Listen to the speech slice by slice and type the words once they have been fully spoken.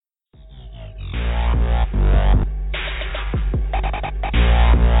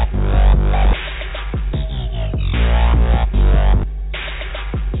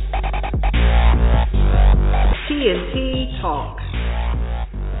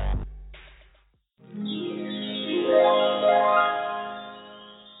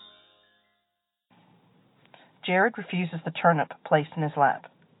Jared refuses the turnip placed in his lap.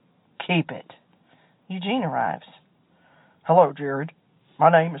 Keep it. Eugene arrives. Hello, Jared.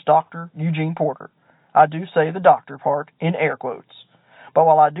 My name is Dr. Eugene Porter. I do say the doctor part in air quotes. But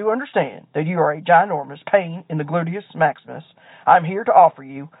while I do understand that you are a ginormous pain in the gluteus maximus, I'm here to offer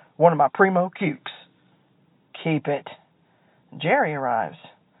you one of my primo cukes. Keep it. Jerry arrives.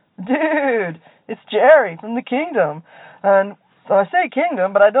 Dude, it's Jerry from the kingdom. And so I say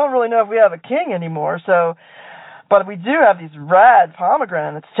kingdom, but I don't really know if we have a king anymore, but we do have these rad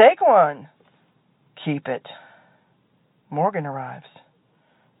pomegranates. Take one. Keep it. Morgan arrives.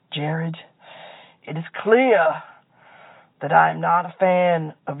 Jared, it is clear that I am not a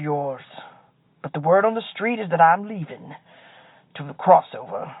fan of yours, but the word on the street is that I'm leaving to the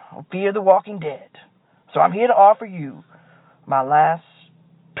crossover of Fear the Walking Dead. So I'm here to offer you my last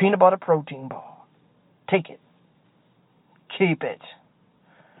peanut butter protein bar. Take it. Keep it.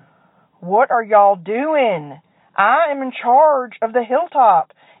 What are y'all doing? I am in charge of the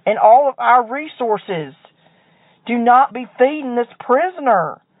hilltop and all of our resources. Do not be feeding this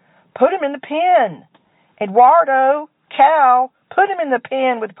prisoner. Put him in the pen. Eduardo, Cal, put him in the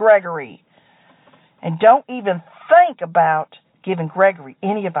pen with Gregory. And don't even think about giving Gregory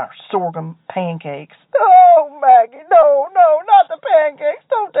any of our sorghum pancakes. Oh, Maggie, no, not the pancakes.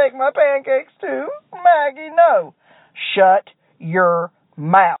 Don't take my pancakes, too. Maggie, no. Shut your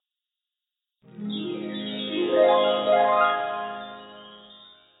mouth.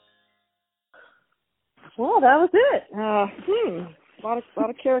 Well, that was it. A lot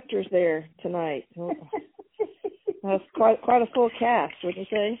of characters there tonight. That's quite a full cast, wouldn't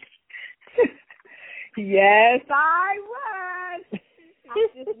you say? Yes, I was. I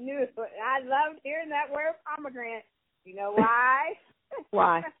just knew it. I loved hearing that word pomegranate. You know why?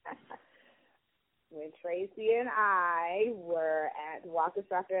 Why? When Tracy and I were at Walker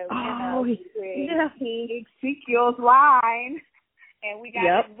Soccer Atlanta, King Ezekiel's line, and we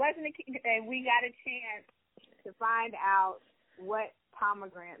got we got a chance to find out what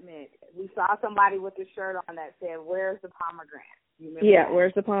pomegranate meant. We saw somebody with a shirt on that said, "Where's the pomegranate?" You remember that?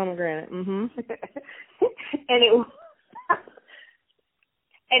 Where's the pomegranate? Mhm. And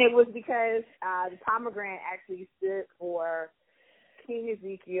it was because the pomegranate actually stood for King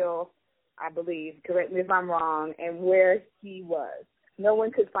Ezekiel, I believe, correct me if I'm wrong, and where he was. No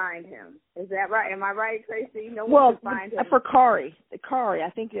one could find him. Is that right? Am I right, Tracy? No one could find him. For Kari. I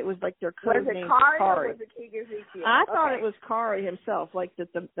think it was like their code name. Was it Kari Kari. or was it King Ezekiel? I thought it was Kari himself, like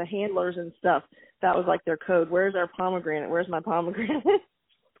the handlers and stuff. That was like their code. Where's our pomegranate? Where's my pomegranate?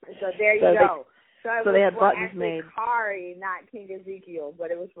 So there you go. So they had buttons made. Kari, not King Ezekiel,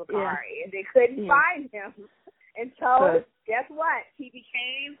 but it was for Kari. And they couldn't find him. And so, guess what? He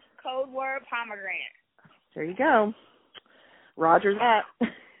became code word pomegranate. There you go. Roger that.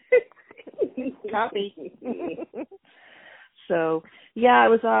 Copy. So, yeah, it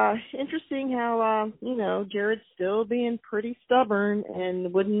was interesting how, Jared's still being pretty stubborn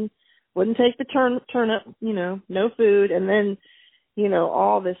and wouldn't take the turnip, no food. And then,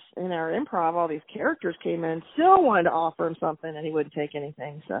 all this in our improv, all these characters came in, still wanted to offer him something, and he wouldn't take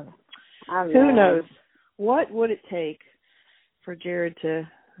anything. So, who knows? What would it take for Jared to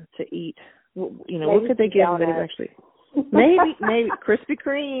eat? What could they give him that he actually... Maybe Krispy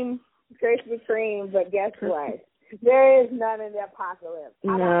Kreme. Krispy Kreme, but guess what? There is none in the apocalypse.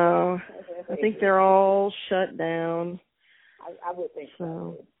 No, I think they're all shut down. I would think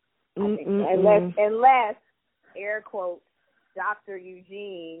so. Unless, air quotes, Dr.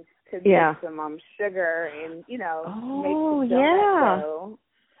 Eugene could get some sugar and make some donuts.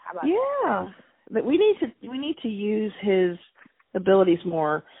 How about that? But we need to use his abilities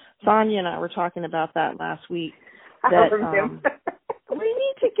more. Sonia and I were talking about that last week. That we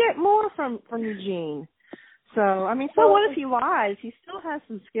need to get more from Eugene. So what if he lies? He still has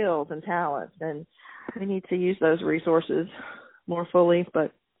some skills and talents, and we need to use those resources more fully.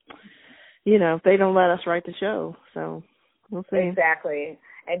 But they don't let us write the show, so we'll see. Exactly.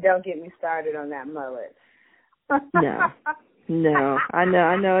 And don't get me started on that mullet. No. I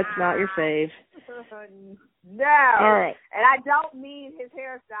know it's not your fave. No. All right. And I don't mean his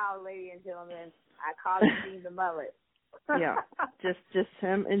hairstyle, ladies and gentlemen. I call him the mullet. Yeah, just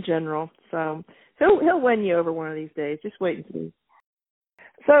him in general. So he'll win you over one of these days. Just wait and see.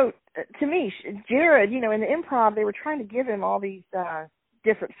 So to me, Jared, in the improv, they were trying to give him all these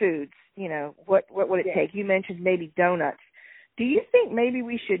different foods. What would it take? You mentioned maybe donuts. Do you think maybe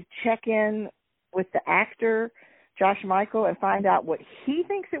we should check in with the actor, Josh Michael, and find out what he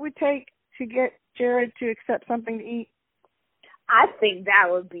thinks it would take to get Jared to accept something to eat? I think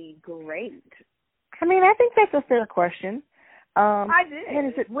that would be great. I think that's a fair question. I do.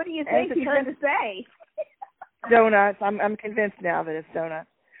 And what do you think he's going to say? Donuts. I'm convinced now that it's donuts.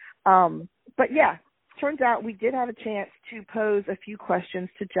 But yeah, turns out we did have a chance to pose a few questions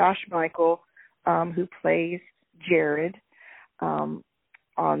to Josh Michael, who plays Jared on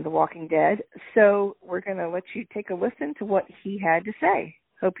The Walking Dead. So we're going to let you take a listen to what he had to say.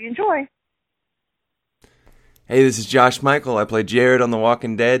 Hope you enjoy. Hey, this is Josh Michael. I play Jared on The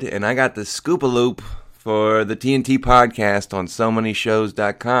Walking Dead, and I got the scoop-a-loop for the TNT podcast on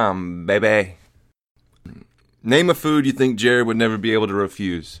SoManyShows.com, baby. Name a food you think Jared would never be able to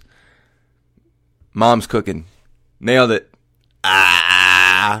refuse. Mom's cooking. Nailed it.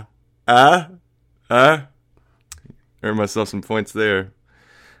 Earned myself some points there.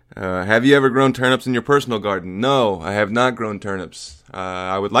 Have you ever grown turnips in your personal garden? No, I have not grown turnips.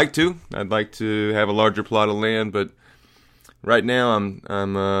 I would like to. I'd like to have a larger plot of land, but right now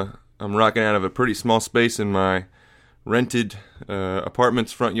I'm rocking out of a pretty small space in my rented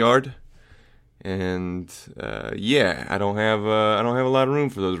apartment's front yard, and I don't have a lot of room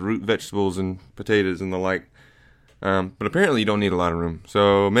for those root vegetables and potatoes and the like. But apparently you don't need a lot of room,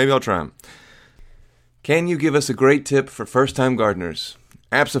 so maybe I'll try them. Can you give us a great tip for first-time gardeners?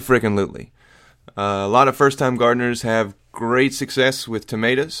 Abso-frickin-lutely. A lot of first-time gardeners have great success with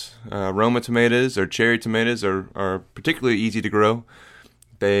tomatoes. Roma tomatoes or cherry tomatoes are particularly easy to grow.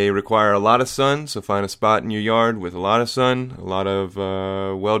 They require a lot of sun, so find a spot in your yard with a lot of sun, a lot of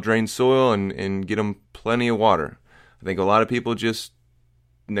well-drained soil, and get them plenty of water. I think a lot of people just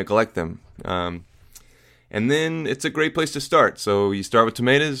neglect them. And then it's a great place to start. So you start with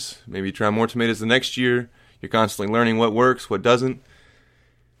tomatoes, maybe you try more tomatoes the next year. You're constantly learning what works, what doesn't.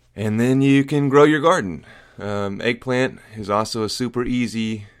 And then you can grow your garden. Eggplant is also a super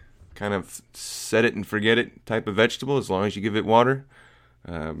easy kind of set it and forget it type of vegetable as long as you give it water.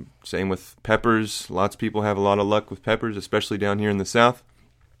 Same with peppers. Lots of people have a lot of luck with peppers, especially down here in the South.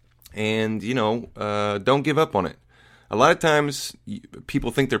 And, don't give up on it. A lot of times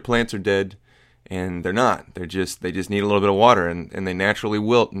people think their plants are dead, and they're not. They just need a little bit of water, and they naturally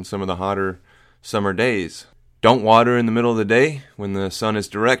wilt in some of the hotter summer days. Don't water in the middle of the day when the sun is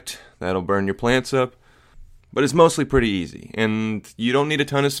direct. That'll burn your plants up. But it's mostly pretty easy. And you don't need a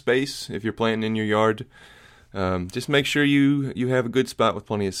ton of space if you're planting in your yard. Just make sure you have a good spot with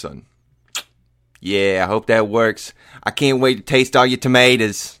plenty of sun. Yeah, I hope that works. I can't wait to taste all your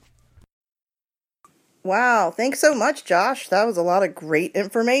tomatoes. Wow, thanks so much, Josh. That was a lot of great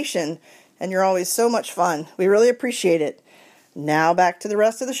information. And you're always so much fun. We really appreciate it. Now back to the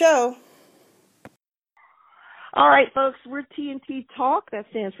rest of the show. All right, folks, we're TNT Talk. That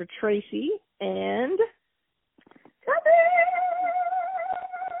stands for Tracy and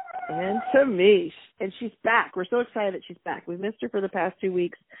Tamish. And she's back. We're so excited that she's back. We've missed her for the past 2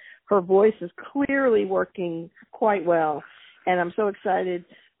 weeks. Her voice is clearly working quite well. And I'm so excited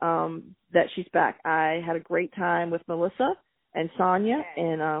that she's back. I had a great time with Melissa and Sonia,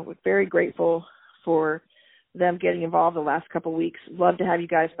 and we're very grateful for them getting involved the last couple of weeks. Love to have you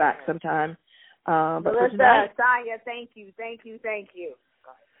guys back sometime. But Melissa, for tonight, Sonia, thank you.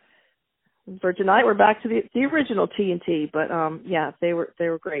 For tonight, we're back to the original TNT, but they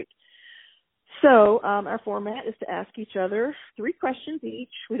were great. So our format is to ask each other 3 questions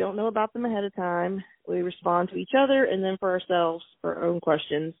each. We don't know about them ahead of time. We respond to each other, and then for ourselves, for our own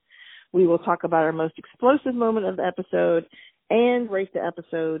questions, we will talk about our most explosive moment of the episode and rate the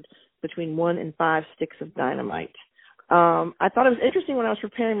episode between 1 and 5 sticks of dynamite. I thought it was interesting when I was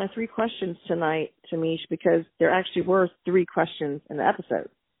preparing my 3 questions tonight, Tamish, because there actually were 3 questions in the episode,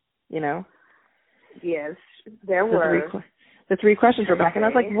 Yes, there were. The 3 questions were back, and I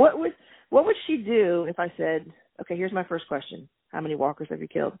was like, what would she do if I said, okay, here's my first question. How many walkers have you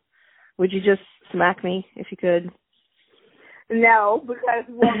killed? Would you just smack me if you could? No, because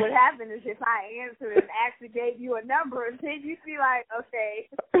what would happen is if I answered and actually gave you a number, and then you'd be like, okay,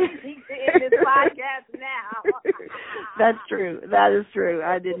 he's in this podcast now. That's true. That is true.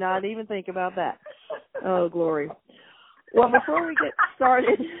 I did not even think about that. Oh, glory. Well, before we get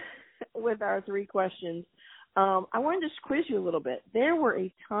started with our 3 questions, I wanted to just quiz you a little bit. There were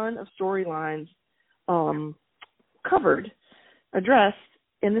a ton of storylines addressed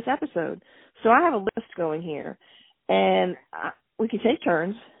in this episode. So I have a list going here. And we can take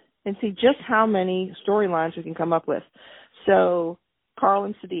turns and see just how many storylines we can come up with. So Carl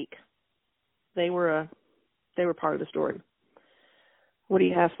and Sadiq, they were part of the story. What do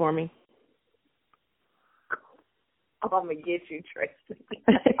you have for me? I'm gonna get you, Tracy.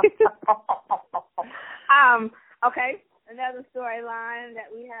 Okay, another storyline that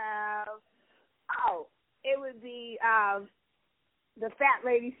we have. Oh, it would be the fat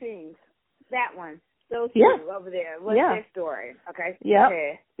lady sings. That one. Those two over there. What's their story? Okay. Yep.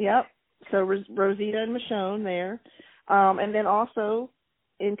 Okay. Yep. So Rosita and Michonne there. And then also,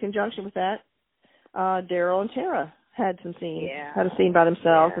 in conjunction with that, Daryl and Tara had some scenes, had a scene by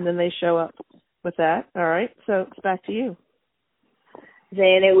themselves, and then they show up with that. All right, so it's back to you.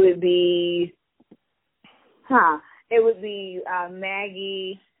 Then it would be, Maggie. It would be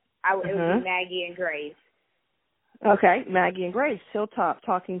Maggie and Grace. Okay, Maggie and Grace, Hilltop,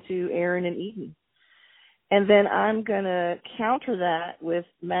 talking to Aaron and Eden. And then I'm going to counter that with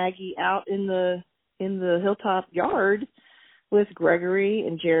Maggie out in the Hilltop yard with Gregory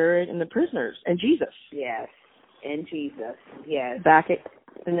and Jared and the prisoners and Jesus. Yes, and Jesus, yes.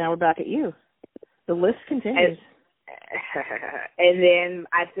 And now we're back at you. The list continues. And then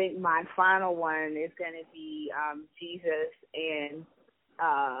I think my final one is going to be Jesus and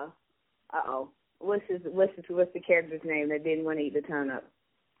what's the character's name that didn't want to eat the turnip?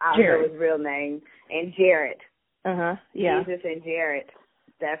 I don't know his real name. And Jared. Yeah. Jesus and Jared.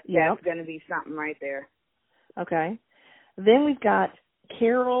 That's going to be something right there. Okay. Then we've got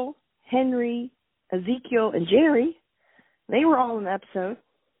Carol, Henry, Ezekiel, and Jerry. They were all in the episode.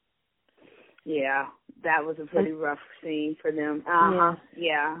 Yeah, that was a pretty rough scene for them.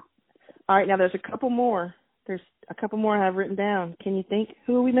 Yeah. All right, now there's a couple more. There's a couple more I have written down. Can you think,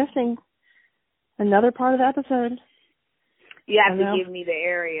 who are we missing? Another part of the episode? You have to give me the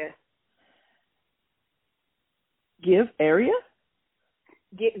area. Give area?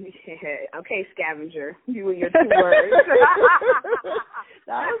 Okay, scavenger. You and your 2 words.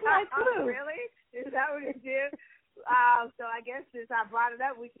 That was my clue. Really? Is that what it did? So I guess since I brought it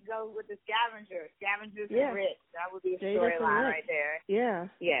up, we could go with the scavenger. Scavengers and Rich. That would be a storyline right there. Yeah.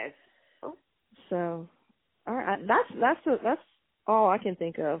 Yes. So, all right. That's all I can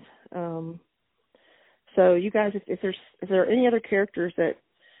think of. So you guys, if there are any other characters that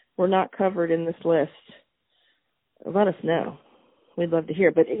were not covered in this list, let us know. We'd love to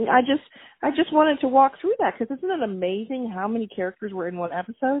hear. But I just wanted to walk through that because isn't it amazing how many characters were in one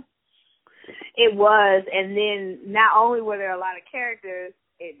episode? It was, and then not only were there a lot of characters,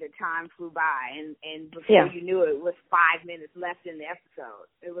 the time flew by, and before you knew it was 5 minutes left in the episode.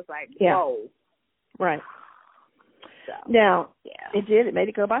 It was like, whoa. Right. So, now, it did. It made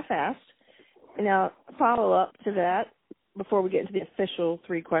it go by fast. Now, follow up to that before we get into the official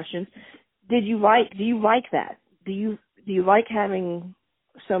 3 questions. Do you like that? Do you like having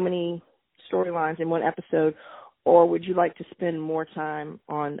so many storylines in one episode, or would you like to spend more time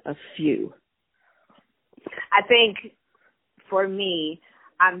on a few? I think for me,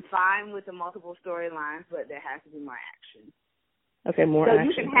 I'm fine with the multiple storylines, but there has to be more action. Okay, more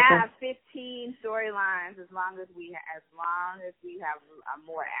action. So you can have 15 storylines as long as we have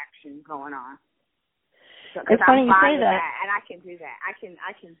more action going on. It's funny you say that, and I can do that. I can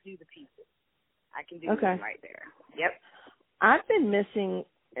do the pieces. I can do them right there. Yep. I've been missing,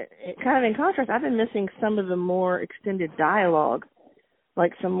 kind of in contrast, I've been missing some of the more extended dialogue,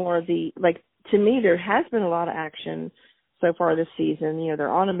 like some more of the, like, to me, there has been a lot of action so far this season. You know, they're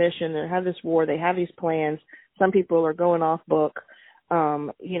on a mission, they have this war, they have these plans. Some people are going off book,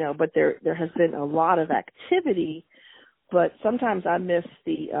 you know, but there has been a lot of activity. But sometimes I miss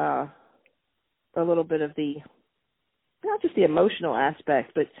a little bit of the, not just the emotional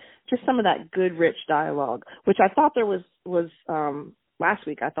aspect, but just some of that good, rich dialogue, which I thought there was last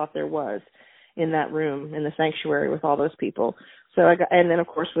week. I thought there was in that room in the sanctuary with all those people. So and then of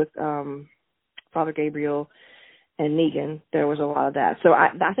course with Father Gabriel and Negan, there was a lot of that. So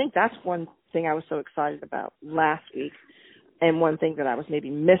I think that's one thing I was so excited about last week, and one thing that I was maybe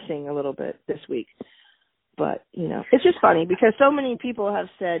missing a little bit this week. But, you know, it's just funny because so many people have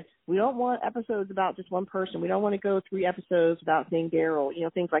said, we don't want episodes about just one person. We don't want to go 3 episodes without seeing Daryl, you know,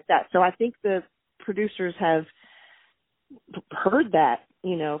 things like that. So I think the producers have heard that,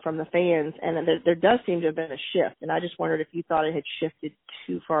 you know, from the fans, and there does seem to have been a shift. And I just wondered if you thought it had shifted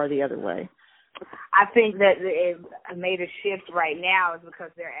too far the other way. I think that it made a shift right now is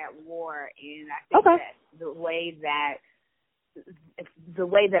because they're at war, and I think that the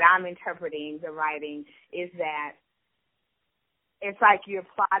way that I'm interpreting the writing is that it's like you're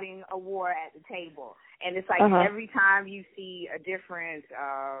plotting a war at the table, and it's like every time you see a different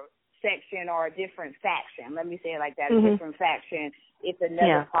section or a different faction, let me say it like that, a different faction, it's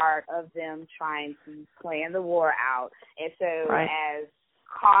another part of them trying to plan the war out. And so as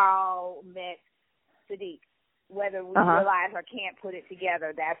Carl met Sadiq, whether we realize or can't put it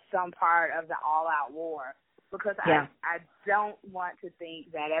together, that's some part of the all-out war. Because I don't want to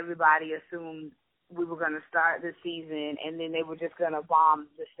think that everybody assumed we were going to start the season and then they were just going to bomb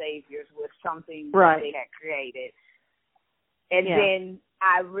the Saviors with something that they had created. And then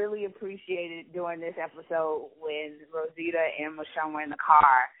I really appreciated during this episode when Rosita and Michonne were in the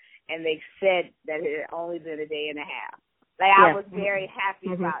car and they said that it had only been a day and a half. Like, I was very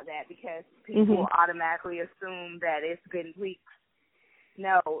happy about that because people automatically assume that it's been weeks.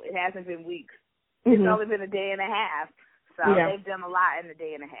 No, it hasn't been weeks. It's only been a day and a half. So they've done a lot in a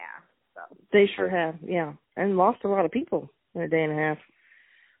day and a half. So they sure have, and lost a lot of people in a day and a half.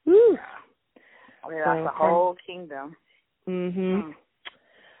 Woo. They lost the whole kingdom.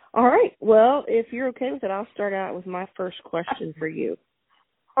 All right. Well, if you're okay with it, I'll start out with my first question for you.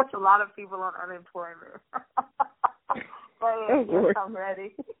 That's a lot of people on unemployment. Lord. I'm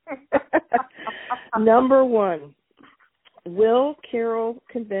ready. Number one, will Carol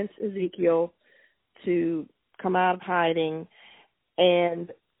convince Ezekiel to come out of hiding,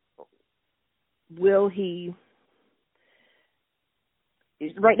 and will he?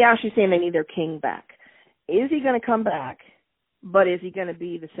 Right now she's saying they need their king back. Is he going to come back, but is he going to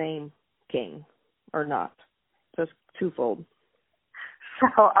be the same king or not? So it's twofold.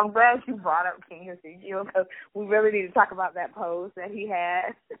 So I'm glad you brought up King Ezekiel because we really need to talk about that pose that he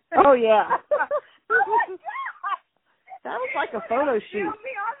had. Oh, yeah. Oh, my God. That was like a photo shoot.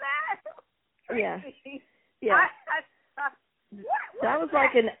 Me on that? Yeah. Yeah. That was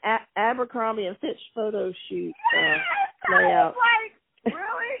like an Abercrombie and Fitch photo shoot layout. Like,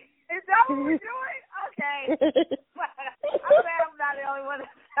 really? Is that what we're doing? Okay. I'm glad I'm not the only one that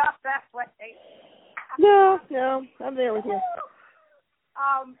felt that way. No, I'm there with you.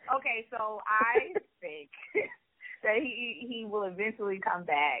 Okay, so I think that he will eventually come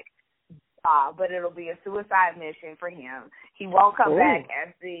back, but it'll be a suicide mission for him. He won't come back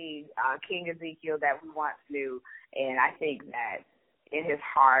as the King Ezekiel that we once knew, and I think that in his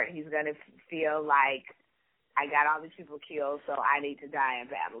heart he's going to feel like, I got all these people killed, so I need to die in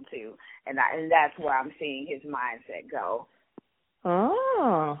battle too, and that's where I'm seeing his mindset go.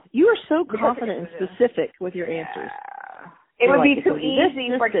 Oh, you are so confident and specific with your answers. It would be too easy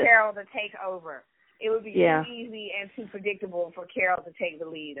for Carol to take over. It would be too easy and too predictable for Carol to take the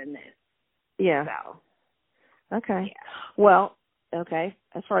lead in this. Yeah. So. Okay. Yeah. Well, okay.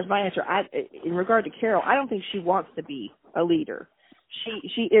 As far as my answer, in regard to Carol, I don't think she wants to be a leader.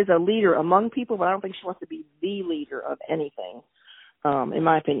 She is a leader among people, but I don't think she wants to be the leader of anything, in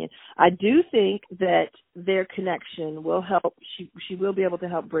my opinion. I do think that their connection will help. She will be able to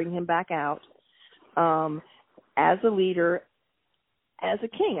help bring him back out as a leader, as a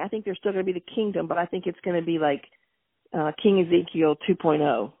king. I think there's still going to be the kingdom, but I think it's going to be like King Ezekiel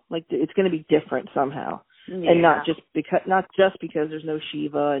 2.0. Like it's going to be different somehow, and not just because there's no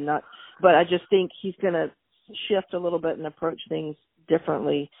Shiva, but I just think he's going to shift a little bit and approach things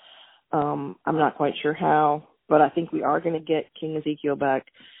differently. I'm not quite sure how, but I think we are going to get King Ezekiel back,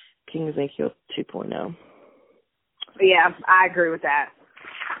 King Ezekiel 2.0. Yeah, I agree with that.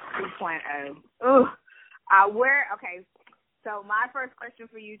 2.0. Ooh. Okay, so my first question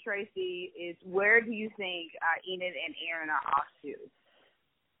for you, Tracy, is where do you think Enid and Aaron are off to?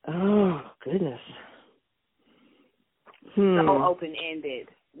 Oh, goodness. So open-ended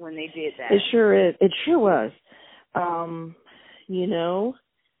when they did that. It sure is. It sure was.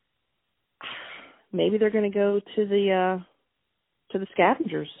 Maybe they're going to go to the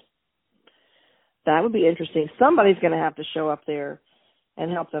scavengers. That would be interesting. Somebody's going to have to show up there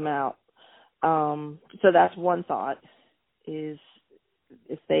and help them out. So that's one thought, is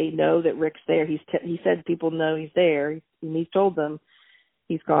if they know that Rick's there, he said people know he's there, and he's told them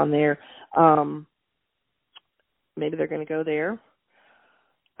he's gone there. Maybe they're going to go there.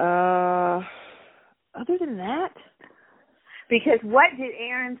 Other than that, because what did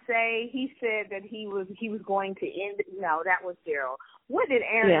Aaron say? He said that he was going to end. No, that was Daryl. What did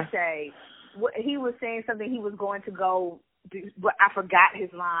Aaron say? He was saying something. He was going to go. I forgot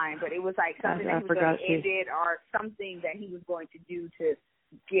his line, but it was like something that he was going to end it, or something that he was going to do to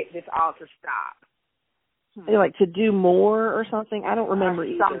get this all to stop. Like to do more or something. I don't remember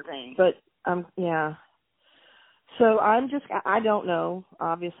either. Something. But yeah. So I don't know.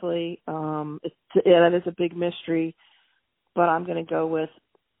 Obviously, that is a big mystery. But I'm going to go with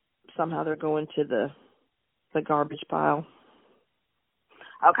somehow they're going to the garbage pile.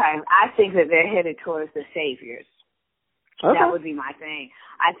 Okay, I think that they're headed towards the Saviors. Okay. That would be my thing.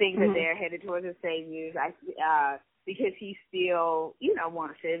 I think that they're headed towards the Saviors. Because he still,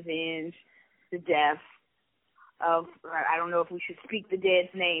 wants to avenge the death of. I don't know if we should speak the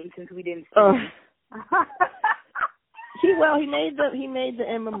dead's name since we didn't. He made the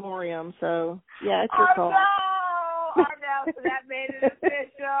in memoriam. So yeah, it's your call. Oh no! So that made it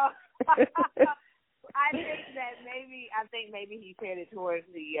official. I think maybe he's headed towards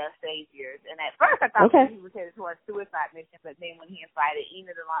the Saviors. And at first I thought he was headed towards suicide mission, but then when he invited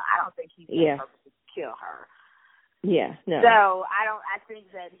Enid along, I don't think he's going to kill her. Yeah, no. So I think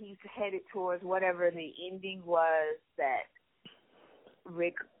that he's headed towards whatever the ending was that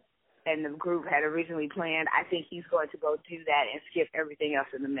Rick and the group had originally planned. I think he's going to go do that and skip everything else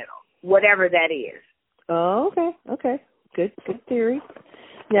in the middle, whatever that is. Oh, okay. Good theory.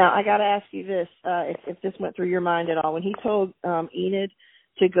 Now, I got to ask you this, if this went through your mind at all. When he told Enid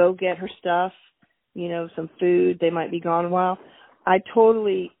to go get her stuff, some food, they might be gone a while, I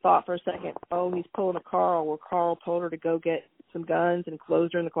totally thought for a second, oh, he's pulling a Carl, where Carl told her to go get some guns and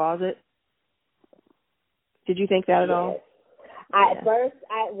closed her in the closet. Did you think that at all? At first,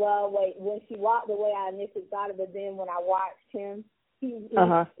 when she walked away, I initially thought of it. Then when I watched him, he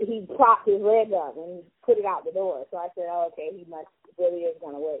propped his leg up and put it out the door. So I said, oh, okay, he really is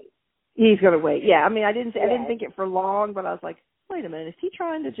going to wait. He's going to wait. Yeah, I mean, I didn't think it for long, but I was like, wait a minute, is he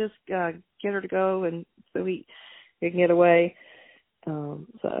trying to just get her to go and so he can get away?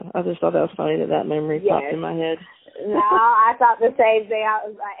 So I just thought that was funny that memory popped in my head. No, I thought the same thing.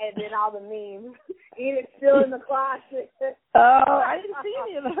 And then all the memes. Enid's still in the closet. Oh, I didn't see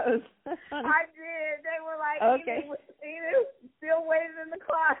any of those. I did. They were like, okay. Enid still waiting in the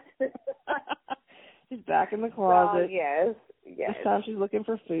closet. She's back in the closet. Oh, yes. This time she's looking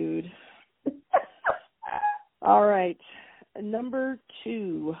for food. All right. Number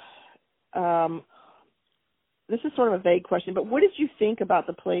 2. This is sort of a vague question, but what did you think about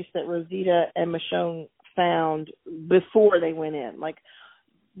the place that Rosita and Michonne found before they went in? Like,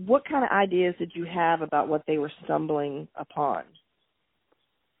 what kind of ideas did you have about what they were stumbling upon?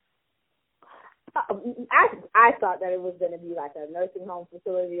 I thought that it was going to be like a nursing home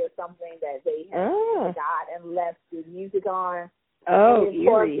facility or something that they had got and left the music on. Oh, and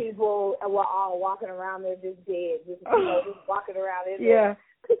poor people were all walking around there just dead, just walking around in there.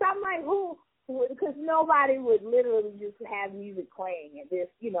 Because I'm like, who? Because nobody would literally just have music playing at this,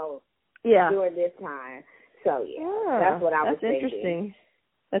 during this time. So, that's what I was thinking. That's interesting.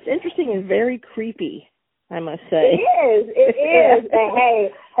 That's interesting and very creepy, I must say. It is. And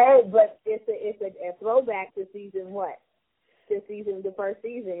hey, but it's a throwback to season what? The first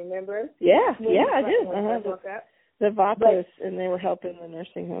season, remember? Yeah, I do. The Vatos, and they were helping the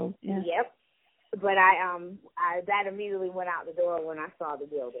nursing home. Yeah. Yep. But I that immediately went out the door when I saw the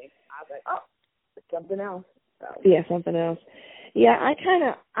building. I was like, oh, it's something else. So. Yeah, something else. Yeah,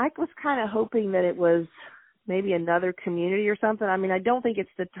 I was kind of hoping that it was maybe another community or something. I mean, I don't think it's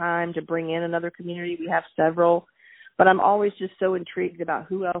the time to bring in another community. We have several, but I'm always just so intrigued about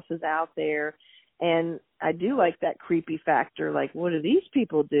who else is out there. And I do like that creepy factor. Like, what do these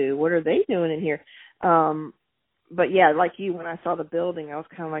people do? What are they doing in here? But yeah, like you, when I saw the building, I was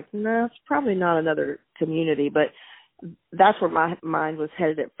kind of like, no, it's probably not another community. But that's where my mind was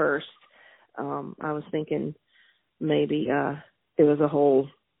headed at first. I was thinking maybe it was a whole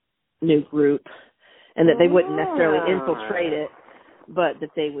new group and that they wouldn't necessarily infiltrate it, but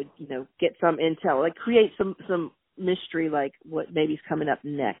that they would, get some intel, like create some mystery, like what maybe is coming up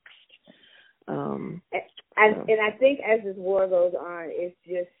next. And I think as this war goes on, it's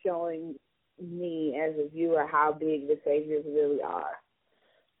just showing me as a viewer how big the Saviors really are.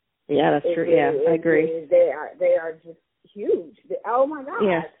 Yeah, that's true. I agree. They are just huge. Oh my God.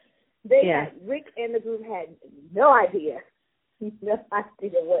 Yeah. Rick and the group had no idea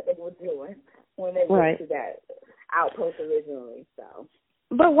what they were doing when they went to that outpost originally. So.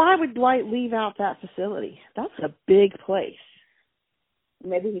 But why would Dwight leave out that facility? That's a big place.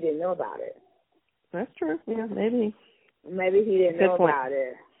 Maybe he didn't know about it. That's true. Yeah, maybe. Maybe he didn't know about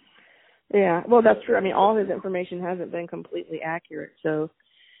it. Yeah, well, that's true. I mean, all his information hasn't been completely accurate. So,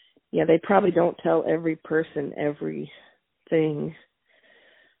 yeah, they probably don't tell every person everything.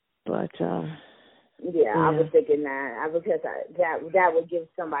 But, I was thinking that because that would give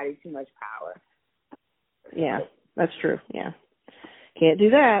somebody too much power. Yeah, that's true. Yeah. Can't do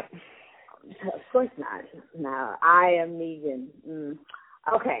that. Of course not. No, I am Negan.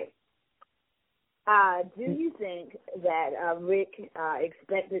 Okay. Do you think that Rick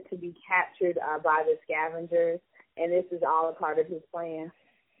expected to be captured by the scavengers, and this is all a part of his plan?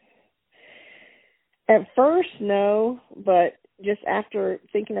 At first, no, but just after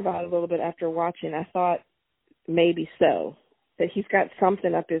thinking about it a little bit after watching, I thought maybe so, that he's got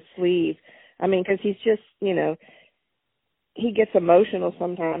something up his sleeve. I mean, because he's just, he gets emotional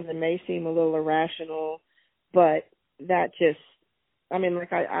sometimes and may seem a little irrational, but that just, I mean,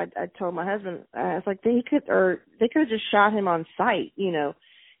 like I told my husband, I was like, they could have just shot him on sight, He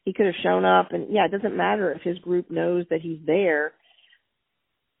could have shown up, and it doesn't matter if his group knows that he's there.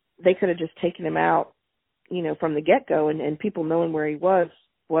 They could have just taken him out, from the get-go, and people knowing where he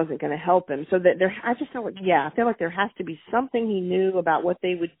wasn't going to help him. So that I just felt like, I feel like there has to be something he knew about what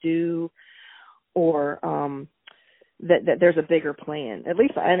they would do, or that there's a bigger plan. At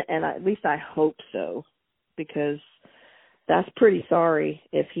least, at least I hope so, because that's pretty sorry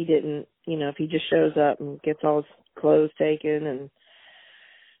if he didn't, if he just shows up and gets all his clothes taken and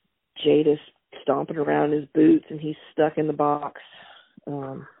Jada's stomping around his boots and he's stuck in the box.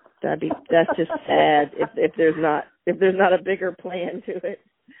 That's just sad if there's not a bigger plan to it.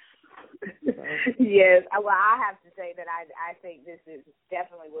 So. Yes, well, I have to say that I think this is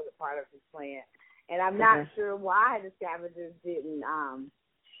definitely was a part of his plan, and I'm not sure why the scavengers didn't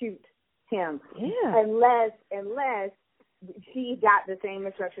shoot him. Yeah. Unless she got the same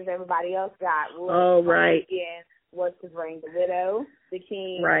instructions everybody else got. Right. Again, was to bring the widow, the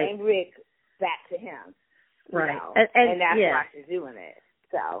king, right. and Rick back to him. Right. And that's why she's doing it.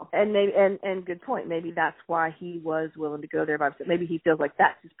 So. And maybe and good point. Maybe that's why he was willing to go there by himself. Maybe he feels like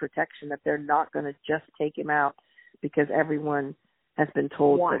that's his protection, that they're not going to just take him out because everyone has been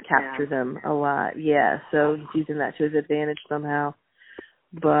told to capture them alive. Yeah, so he's using that to his advantage somehow.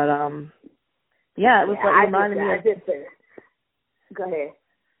 But it was like reminded me of. Go ahead.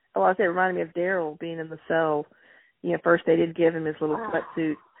 Oh, I say it reminded me of Daryl being in the cell. First they did give him his little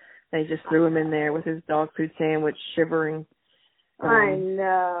sweatsuit. They just threw him in there with his dog food sandwich, shivering. I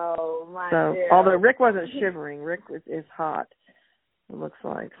know. Although Rick wasn't shivering, Rick is hot. It looks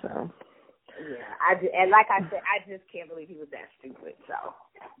like so. Yeah, and like I said, I just can't believe he was that stupid. So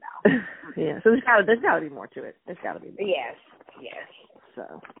no. Yeah, so there's got to be more to it. There's got to be more. Yes.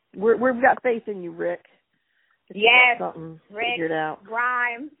 So we've got faith in you, Rick. Yes, something Rick, figured out.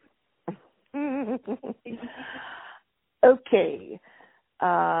 Grimes. Okay.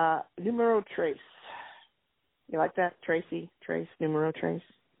 Numero trace. You like that? Tracy? Trace? Numero trace?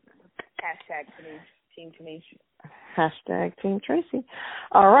 Hashtag Team Tanisha. Hashtag Team Tracy.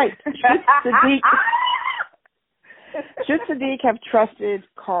 All right. Should Siddiq have trusted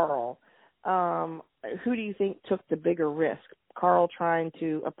Carl? Who do you think took the bigger risk? Carl trying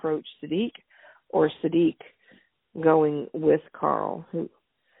to approach Siddiq, or Siddiq going with Carl? Who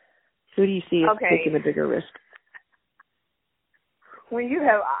do you see as taking the bigger risk? When you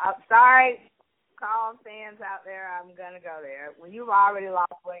have, sorry, Carl fans out there, I'm going to go there. When you've already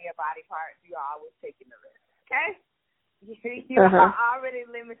lost one of your body parts, you're always taking the risk, okay? You are already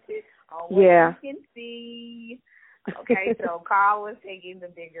limited on what you can see. Okay, so Carl was taking the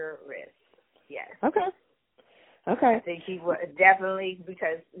bigger risk. Yes. Okay. I think he was definitely,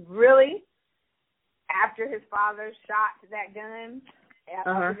 because really, after his father shot that gun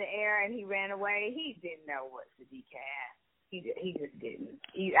up in the air and he ran away, he didn't know what Siddiq had. He just didn't.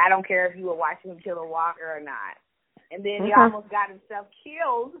 I don't care if you were watching him kill a walker or not. And then he almost got himself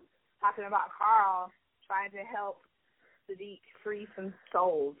killed, talking about Carl trying to help Siddiq free some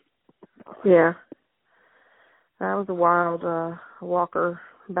souls. Yeah. That was a wild Walker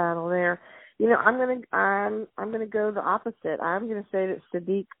battle there. I'm gonna go the opposite. I'm gonna say that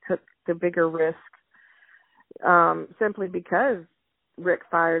Siddiq took the bigger risk, simply because Rick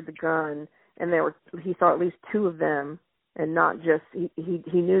fired the gun and he saw at least two of them, and not just he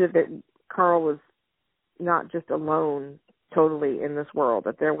knew that Carl was not just alone totally in this world,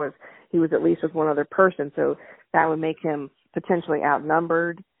 that he was at least with one other person, so that would make him potentially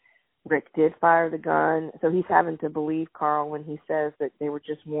outnumbered. Rick did fire the gun, so he's having to believe Carl when he says that they were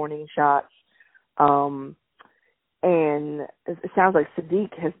just warning shots. And it sounds like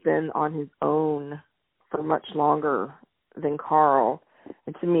Siddiq has been on his own for much longer than Carl,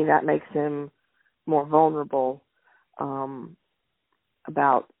 and to me that makes him more vulnerable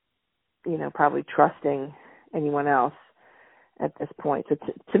about, probably trusting anyone else at this point. So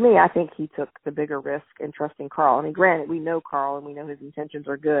to me, I think he took the bigger risk in trusting Carl. I mean, granted, we know Carl and we know his intentions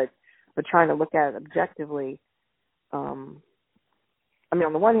are good, but trying to look at it objectively, on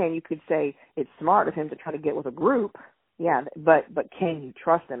the one hand, you could say it's smart of him to try to get with a group, but can you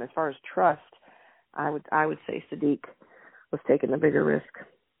trust them? As far as trust, I would say Siddiq was taking the bigger risk.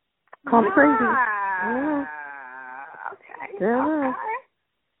 Call me crazy. Okay. Yeah.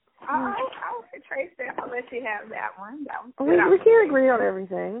 I'll trace that. I'll let you have that one. We can't agree on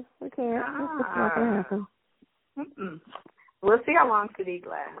everything. We can't. It's not going to happen. We'll see how long Siddiq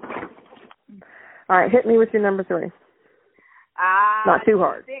lasts. All right, hit me with your number 3. Not too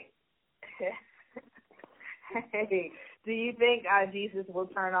hard. Do you think Jesus will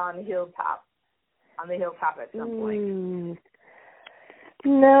turn on the hilltop at some point?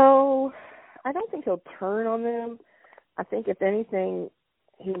 No, I don't think he'll turn on them. I think if anything,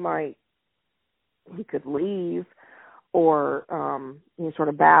 he could leave or sort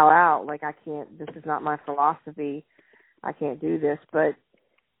of bow out, like, this is not my philosophy, I can't do this. But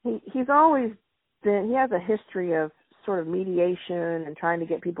he's always he has a history of sort of mediation and trying to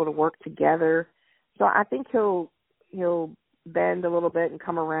get people to work together. So I think he'll he'll bend a little bit and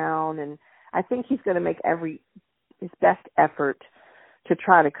come around, and I think he's going to make his best effort to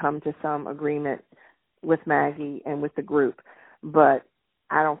try to come to some agreement with Maggie and with the group, but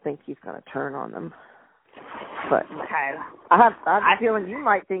I don't think he's going to turn on them. But okay. I have a feeling you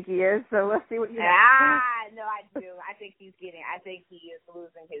might think he is, so let's see what you think. No, I do. I think he is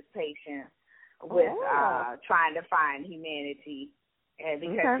losing his patience with trying to find humanity,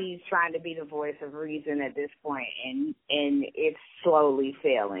 because he's trying to be the voice of reason at this point, and it's slowly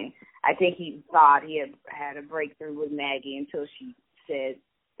failing. I think he thought he had a breakthrough with Maggie until she said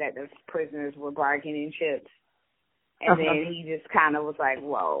that the prisoners were bargaining chips, and then he just kind of was like,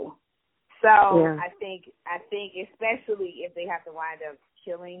 whoa. So I think especially if they have to wind up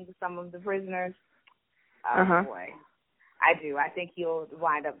killing some of the prisoners, boy, I do. I think he'll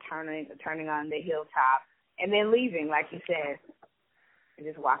wind up turning on the hilltop and then leaving, like you said, and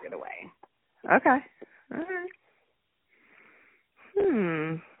just walking away. Okay. All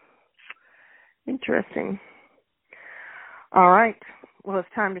right. Interesting. All right. Well,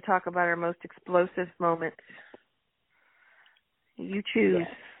 it's time to talk about our most explosive moments. You choose. Yes.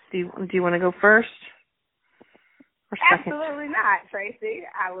 Do you want to go first or second? Absolutely not, Tracy.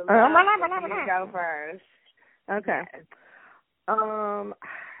 I would love you to go first. Okay. Yes.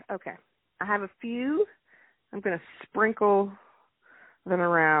 Okay. I have a few. I'm going to sprinkle them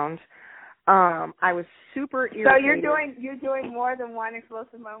around. I was super irritated. So you're doing more than one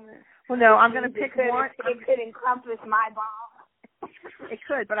explosive moment? Well, no, I'm going to pick one. It could encompass my ball. It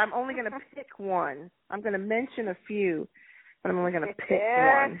could, but I'm only going to pick one. I'm going to mention a few, but I'm only going to pick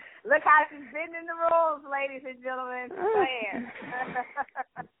one. Look how she's bending the rules, ladies and gentlemen. Go ahead.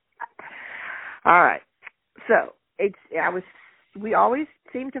 All right. So we always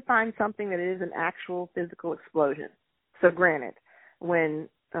seem to find something that is an actual physical explosion. So granted, when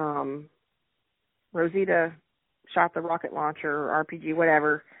Rosita shot the rocket launcher or RPG,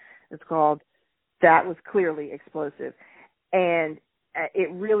 whatever it's called, that was clearly explosive. And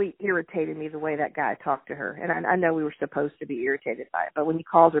it really irritated me the way that guy talked to her. And I know we were supposed to be irritated by it, but when he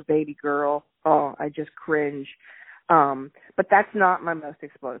calls her baby girl, I just cringe. But that's not my most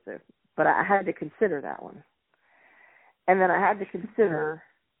explosive. But I had to consider that one. And then I had to consider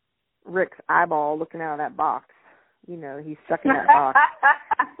Rick's eyeball looking out of that box. You know, he's stuck in that box.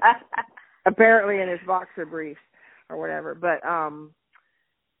 Apparently in his boxer briefs or whatever. But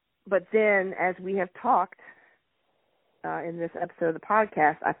then, as we have talked in this episode of the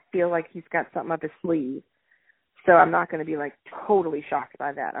podcast, I feel like he's got something up his sleeve. So I'm not going to be like totally shocked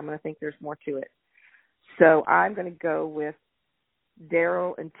by that. I'm going to think there's more to it. So I'm going to go with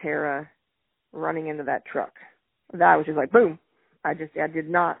Daryl and Tara running into that truck. That was just like, boom. I did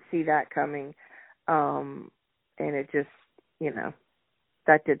not see that coming. And it just,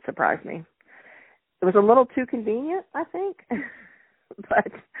 that did surprise me. It was a little too convenient, I think.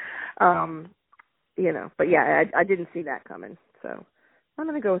 But yeah, I didn't see that coming. So I'm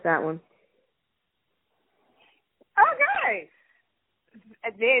going to go with that one. Okay.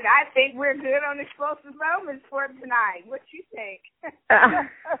 Then I think we're good on explosive moments for tonight. What you think?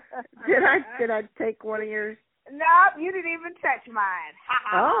 Did I take one of yours? No, you didn't even touch mine.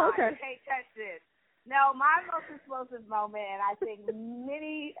 Oh, okay. You can't touch this. No, my most explosive moment, and I think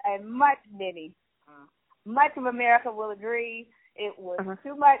much of America will agree, it was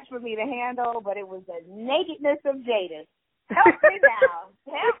too much for me to handle, but it was the nakedness of Jada. Help me now.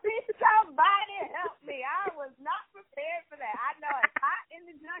 Help me, somebody help me. I was not prepared for that. I know it's hot in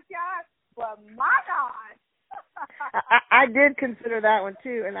the junkyard, but my God. I did consider that one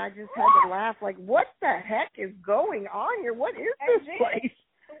too, and I just had to laugh like, what the heck is going on here? What is this place?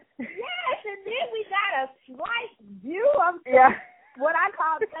 Yes, and then we got a slight view of what I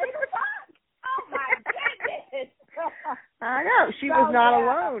call Tater Talk. Oh my goodness. I know. She was not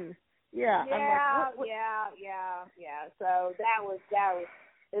alone. Yeah. Yeah, I'm like, what? Yeah. So that was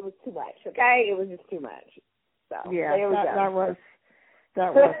it was too much, okay? It was just too much. So yeah, that was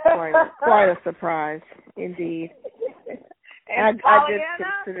quite a surprise indeed. And I did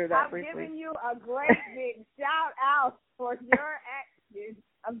consider that briefly. I'm giving you a great big shout out for your acting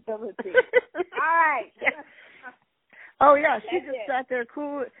ability. All right. Oh yeah, she just sat there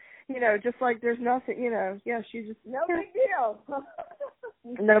cool, just like there's nothing, she just no big deal.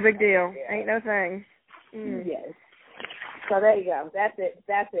 No big deal. Yeah. Ain't no thing. Yes. So there you go. That's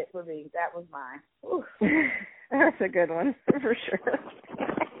it for me. That was mine. That's a good one for sure.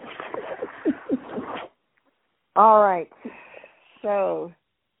 All right. So,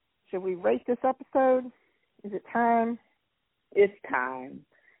 should we rate this episode? Is it time? It's time.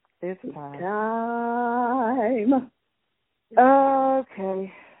 It's time.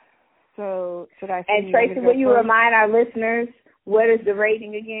 Okay. So should I? And Tracy, will you remind our listeners what is the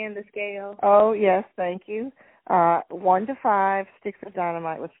rating again? The scale? Oh yes, thank you. 1 to 5 sticks of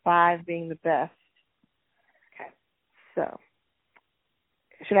dynamite, with 5 being the best. Okay. So,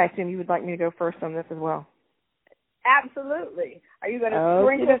 should I assume you would like me to go first on this as well? Absolutely. Are you going to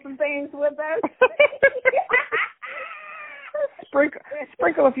sprinkle some things with us?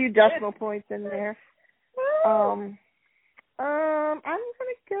 Sprinkle a few decimal points in there. I'm going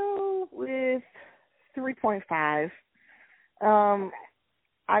to go with 3.5.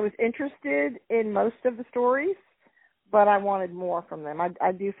 I was interested in most of the stories, but I wanted more from them.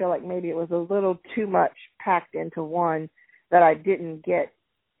 I do feel like maybe it was a little too much packed into one, that I didn't get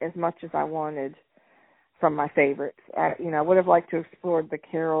as much as I wanted from my favorites. I would have liked to have explored the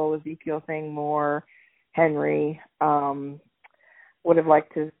Carol Ezekiel thing more. Henry, would have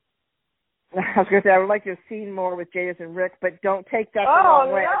liked to. I was going to say I would like to have seen more with Jadis and Rick, but don't take that the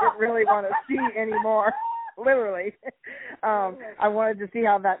wrong way. I didn't really want to see any more. Literally, I wanted to see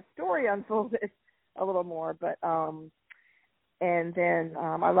how that story unfolded a little more, but and then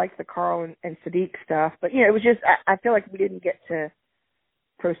I liked the Carl and Sadiq stuff, but it was just I feel like we didn't get to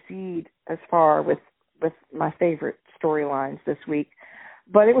proceed as far with my favorite storylines this week,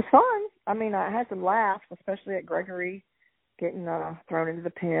 but it was fun. I mean, I had some laughs, especially at Gregory getting thrown into the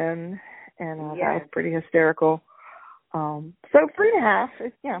pen, and that was pretty hysterical. So 3.5,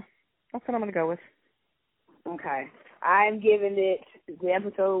 that's what I'm going to go with. Okay. I'm giving it, the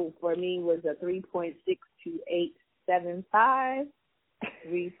episode for me was a 3.62875.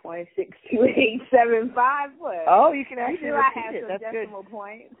 3.62875. What? Oh, you can actually I have some That's decimal good.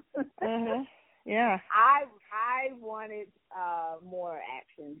 points. Mm-hmm. Yeah. I wanted more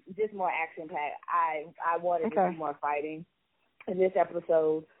action, just more action packed. I wanted to see more fighting in this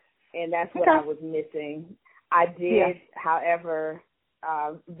episode, and that's what I was missing. I did, however,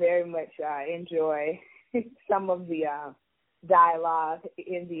 very much enjoy some of the dialogue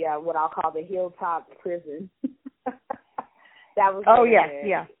in the what I'll call the Hilltop prison. That was good.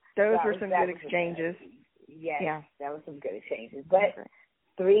 Yeah. Those were some good exchanges. Yes, that was some good exchanges. But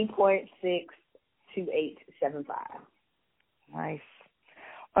 3.62875. Nice.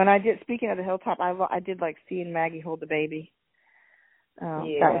 And I did. Speaking of the Hilltop, I did like seeing Maggie hold the baby. That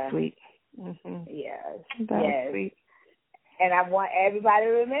was sweet. Mm-hmm. Yes, that was sweet. And I want everybody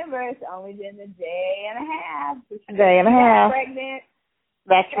to remember it's only been a day and a half. Pregnant.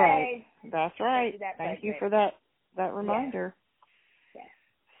 That's right. That's right. Thank you for that reminder. Yes.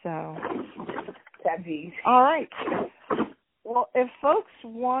 So. Tabby. All right. Well, if folks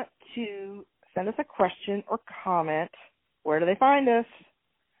want to send us a question or comment, where do they find us?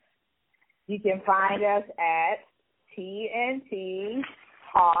 You can find us at TNT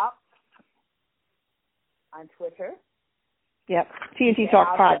Talk on Twitter. Yep, TNT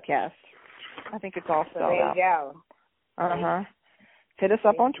Talk Podcast. I think it's all spelled out. There you go. Uh-huh. Hit us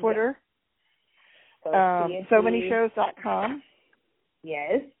up on Twitter. SoManyShows.com.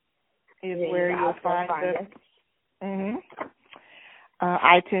 Yes. Is where you'll find us. Mm-hmm.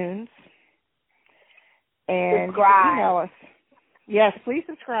 iTunes. And subscribe. Email us. Yes, please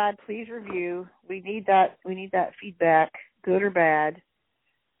subscribe. Please review. We need that feedback, good or bad.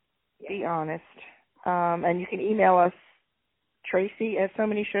 Yes. Be honest. And you can email us, Tracy at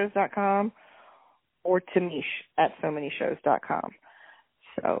SoManyShows.com or Tamish at SoManyShows.com.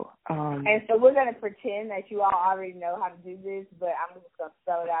 So, and so we're going to pretend that you all already know how to do this, but I'm just going to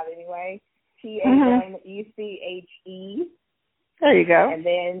spell it out anyway. TAMECHE. There you go. And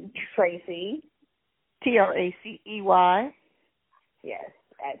then Tracy. TRACEY. Yes,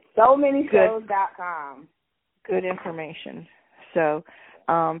 at SoManyShows.com. Good information. So,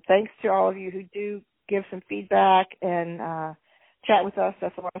 thanks to all of you who do give some feedback and chat with us.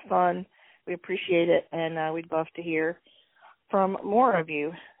 That's a lot of fun. We appreciate it, and we'd love to hear from more of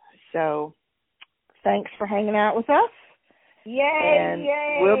you. So thanks for hanging out with us. Yay, and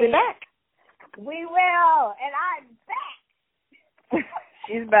yay. We'll be back. We will, and I'm back.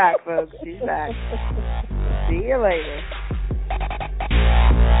 She's back, folks. She's back. See you later.